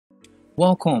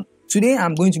Welcome. Today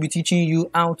I'm going to be teaching you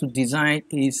how to design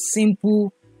a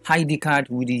simple ID card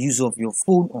with the use of your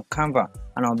phone on Canva,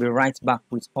 and I'll be right back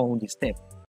with all the steps.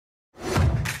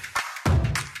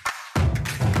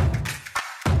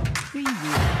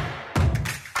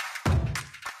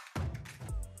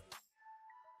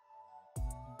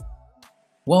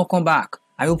 Welcome back.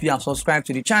 I hope you have subscribed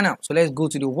to the channel. So let's go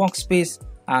to the workspace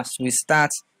as we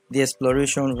start the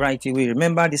exploration right away.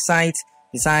 Remember the site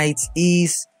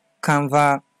is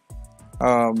Canva.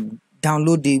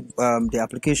 Download the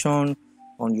application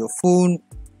on your phone.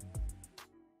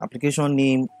 Application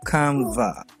name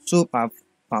Canva. So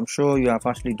I'm sure you have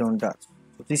actually done that.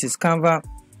 So this is Canva,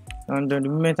 and the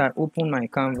moment I open my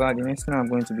Canva, the next thing I'm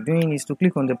going to be doing is to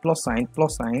click on the plus sign.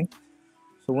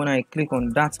 So when I click on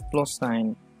that plus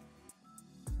sign,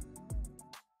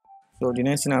 so the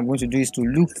next thing I'm going to do is to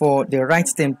look for the right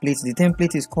template. The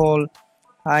template is called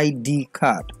ID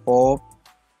card or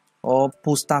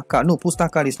poster card. No, poster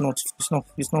card is not.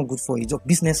 It's not good for it. Just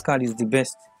business card is the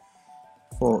best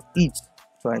for it.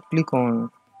 So I click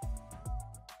on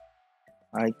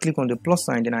the plus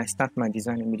sign, then I start my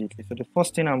design immediately. So the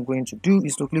first thing I'm going to do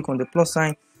is to click on the plus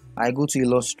sign. I go to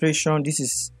illustration. This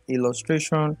is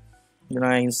illustration. Then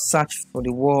I search for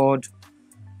the word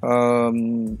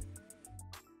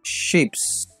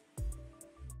shapes.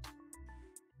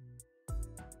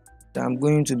 I'm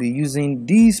going to be using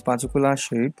this particular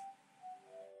shape.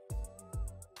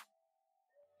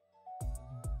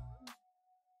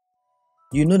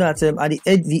 You know that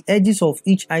at the edges of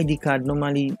each ID card,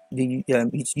 normally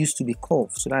it used to be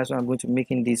curved, so that's why I'm going to be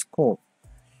making this curve.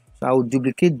 So I will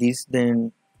duplicate this,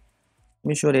 then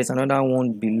make sure there's another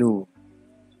one below.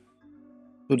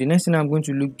 So the next thing I'm going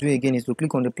to do again is to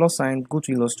click on the plus sign, go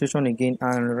to illustration again,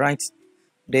 and write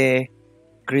there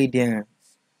gradients.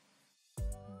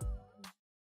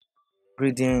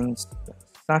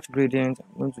 Search gradient.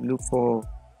 I'm going to look for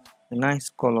a nice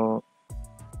color.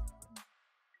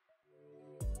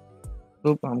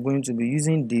 So I'm going to be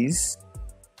using this.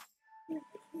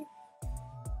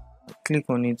 I click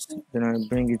on it, then I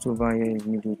bring it over here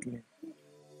immediately.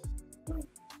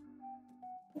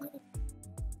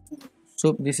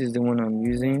 So this is the one I'm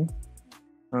using,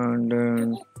 and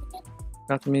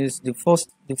that means the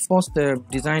first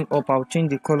design up, I'll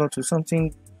change the color to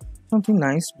something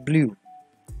nice. Blue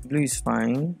is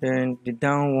fine. Then the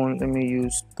down one, let me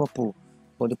use purple,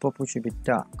 but the purple should be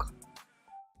dark.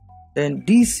 Then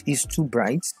this is too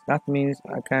bright. That means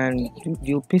I can do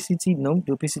the opacity. No,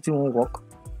 the opacity won't work.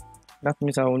 That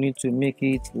means I will need to make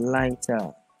it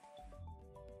lighter.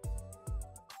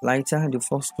 The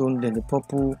first tone, then the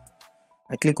purple.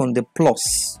 I click on the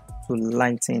plus to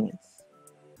lighten it.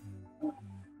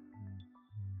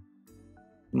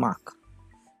 Mark.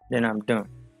 Then I'm done.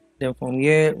 Then from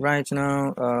here, right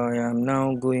now, I am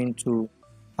now going to.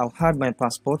 I'll add my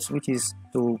passport, which is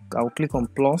I'll click on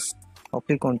plus. I'll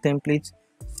click on template,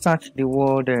 search the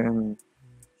word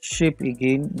shape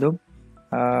again. The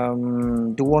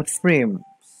word frames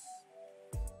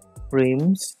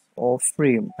or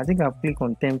frame. I think I'll click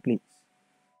on template,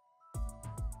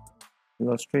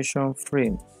 illustration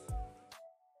frames.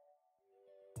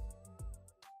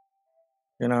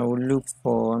 Then I will look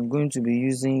for. I'm going to be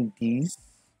using these.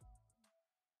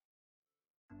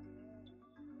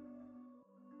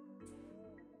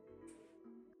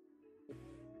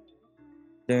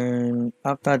 Then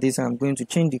after this, I'm going to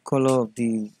change the color of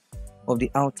the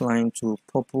outline to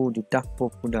purple, the dark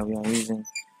purple that we are using.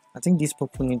 I think this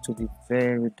purple needs to be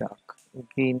very dark.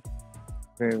 Again,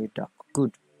 very dark.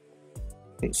 Good.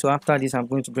 Okay, so after this, I'm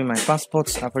going to bring my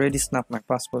passports. I've already snapped my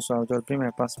passport, so I'll just bring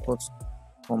my passports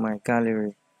on my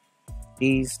gallery.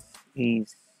 This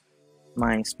is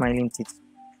my smiling teeth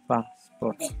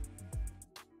passport.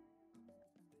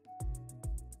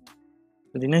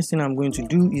 So the next thing I'm going to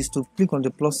do is to click on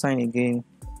the plus sign again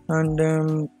and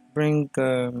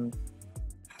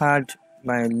add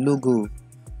my logo,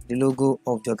 the logo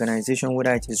of the organization,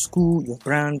 whether it is school, your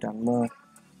brand, and more.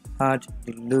 Add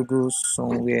the logo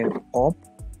somewhere up.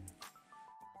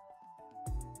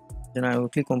 Then I will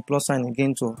click on plus sign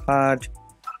again to add.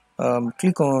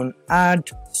 Click on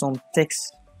add some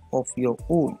text of your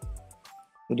own.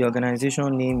 So the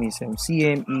organization name is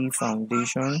CME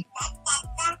Foundation.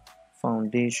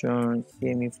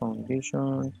 CME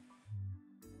Foundation.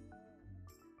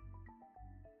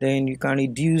 Then you can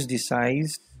reduce the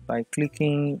size by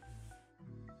clicking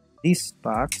this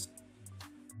part.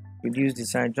 Reduce the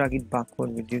size, drag it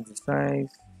backward, reduce the size.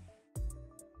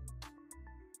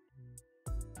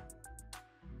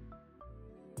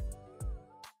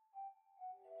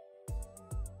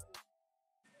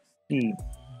 See.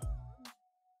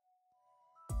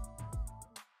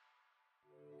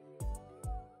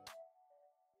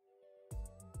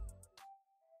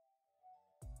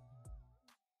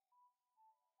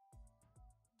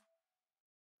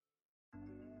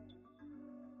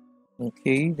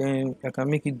 Okay, then I can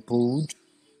make it bold,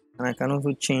 and I can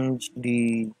also change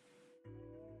the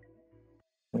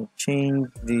font.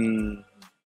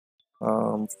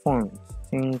 I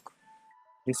think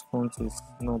this font is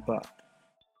not bad.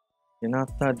 Then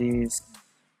after this,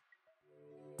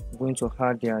 I'm going to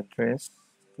add the address,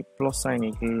 the plus sign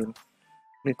again,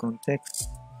 click on text,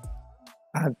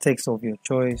 add text of your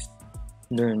choice.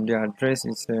 Then the address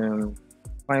is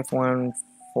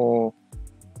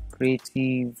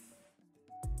 514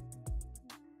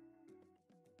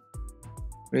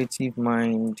 Creative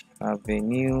Mind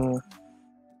Avenue,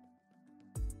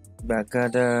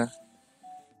 Bagada,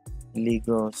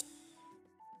 Lagos,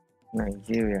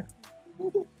 Nigeria.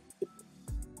 So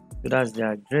that's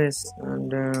the address,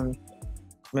 and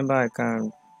remember, I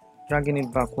can dragging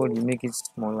it backward, you make it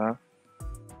smaller.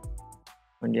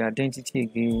 And the identity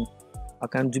again, I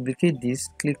can duplicate this.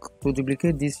 Click to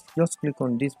duplicate this, just click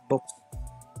on this box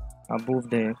above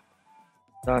there.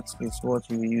 That is what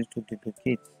you use to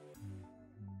duplicate.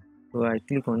 So I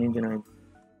click on it and I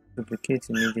duplicate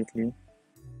immediately,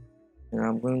 and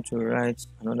I'm going to write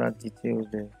another detail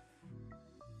there.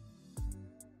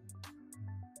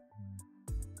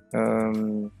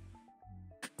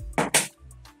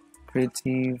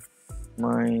 Creative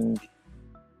Mind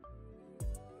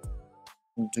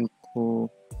Duco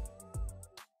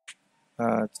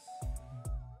at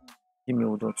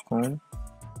gmail.com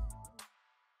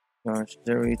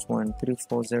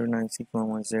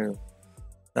 /08134096110.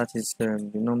 That is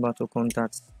the number to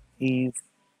contact if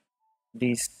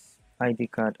this ID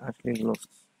card actually lost.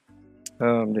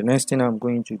 The next thing I'm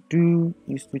going to do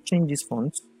is to change this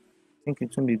font. I think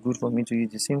it will be good for me to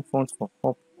use the same font for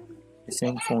up, the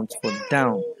same font for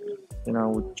down. Then I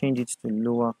will change it to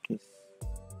lowercase.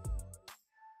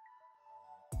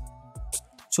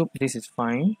 So this is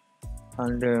fine,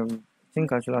 and I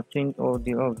think I should have changed all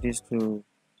of this to,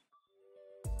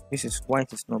 this is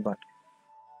white, is not bad.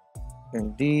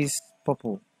 And this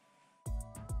purple,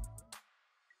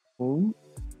 and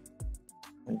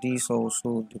this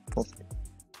also the purple.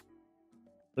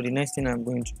 So the next thing I'm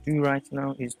going to do right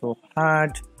now is to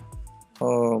add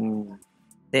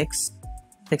text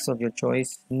of your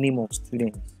choice, name of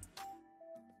student,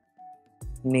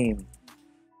 name,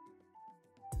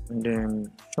 and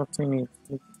then shorten it,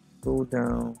 go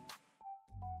down.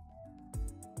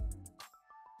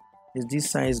 Is this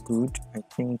size good? I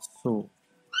think so.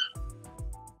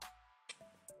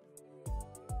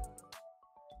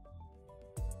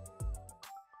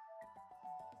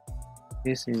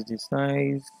 This is the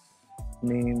size,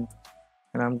 name,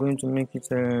 and I'm going to make it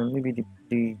maybe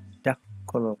the dark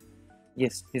color.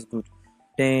 Yes, it's good.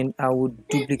 Then I would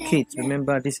duplicate.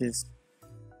 Remember, this is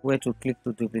where to click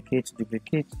to duplicate.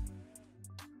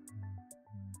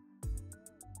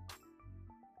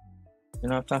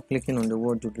 And after clicking on the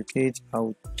word duplicate, I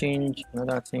will change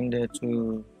another thing there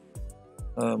to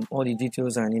all the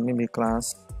details and maybe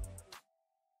class.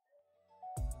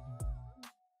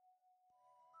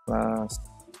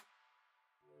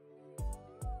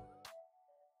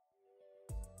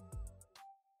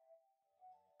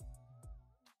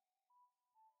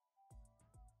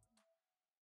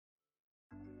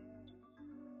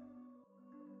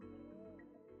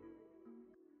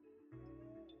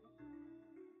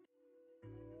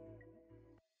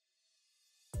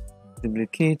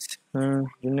 Duplicate. The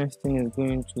next thing is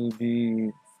going to be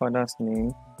father's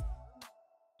name.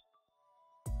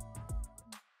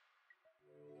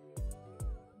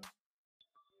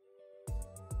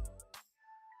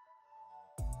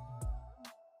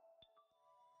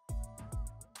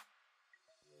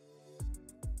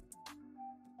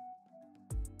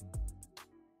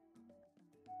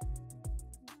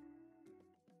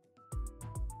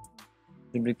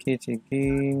 Duplicate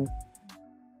again.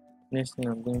 Next thing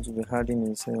I'm going to be adding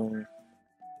is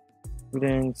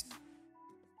student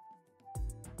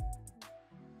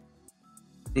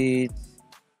date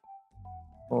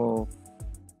of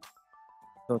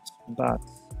birth.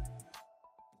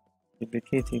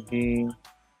 Duplicate again.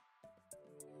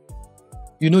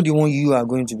 You know the one you are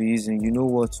going to be using. You know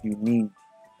what you need.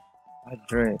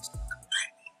 Address.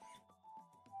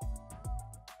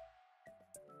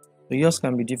 So yours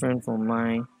can be different from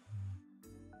mine.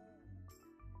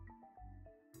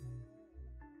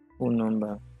 Phone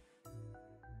number.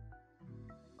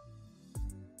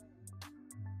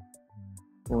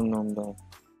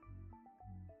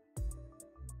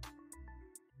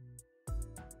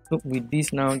 So with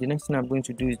this now, the next thing I'm going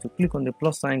to do is to click on the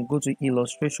plus sign, go to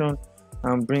illustration,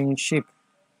 and bring shape.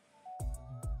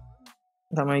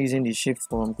 What am I using the shape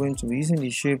for? I'm going to be using the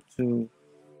shape to,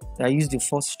 I use the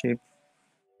first shape,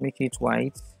 make it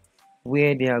white,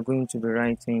 where they are going to be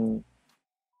writing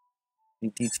the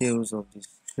details of the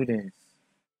students.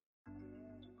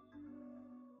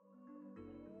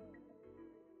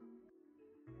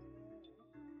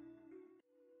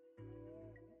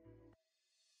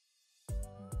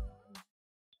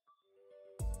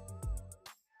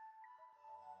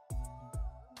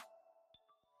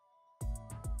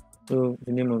 So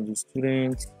the name of the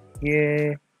student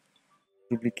here,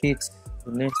 duplicate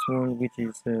the next one, which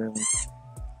is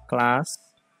class,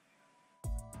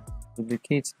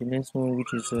 duplicate the next one,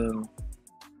 which is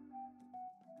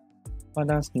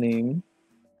father's name,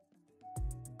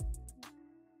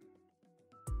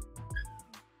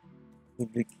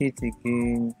 duplicate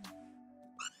again,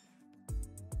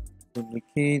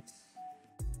 duplicate.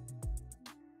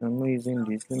 I'm not using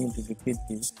this. Let me duplicate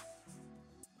this.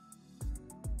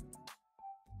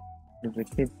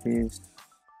 Duplicate this.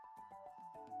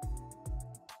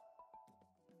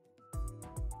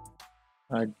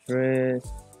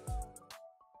 Address.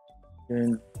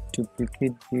 Then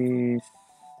duplicate this.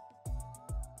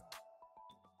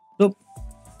 So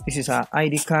this is our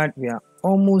ID card. We are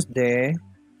almost there.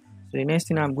 So the next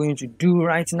thing I'm going to do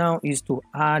right now is to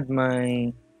add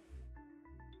my.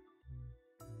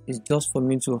 It's just for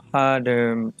me to add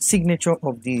signature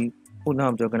of the owner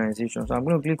of the organization. So I'm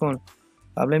going to click on.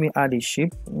 Let me add a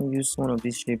shape. Let me use one of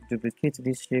these shapes. Duplicate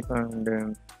this shape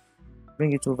and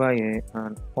bring it over here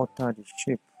and alter the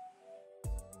shape.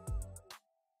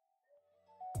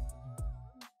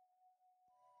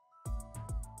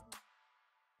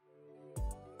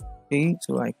 Okay,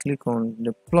 so I click on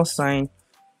the plus sign.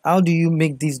 How do you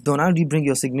make this done? How do you bring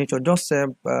your signature? Just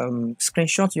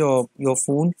screenshot your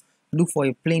phone, look for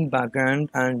a plain background,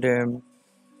 and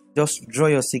just draw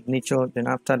your signature. Then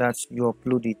after that, you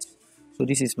upload it. So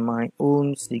this is my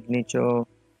own signature.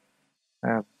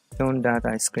 I've done that.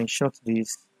 I screenshot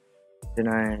this, then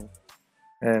I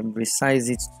resize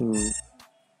it to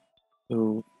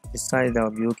the size that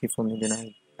will be okay for me.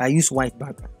 Then I use white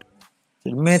background. So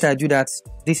the minute I do that,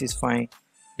 this is fine.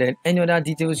 Then any other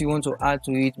details you want to add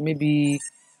to it, maybe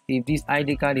if this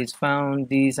ID card is found,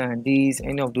 this and this,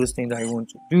 any of those things that I want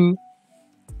to do,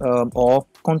 or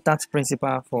contact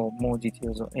principal for more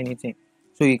details or anything.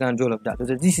 So you can do all of that.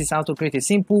 So this is how to create a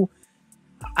simple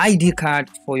ID card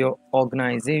for your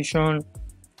organization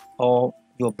or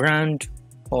your brand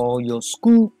or your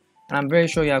school. And I'm very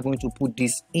sure you are going to put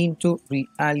this into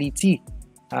reality,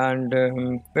 and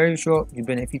very sure you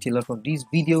benefit a lot from this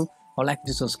video. I'd like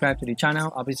you to subscribe to the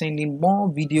channel. I'll be sending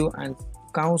more video, and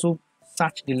you can also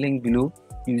search the link below.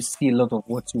 You see a lot of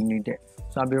what you need there.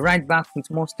 So I'll be right back with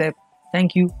more steps.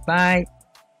 Thank you. Bye.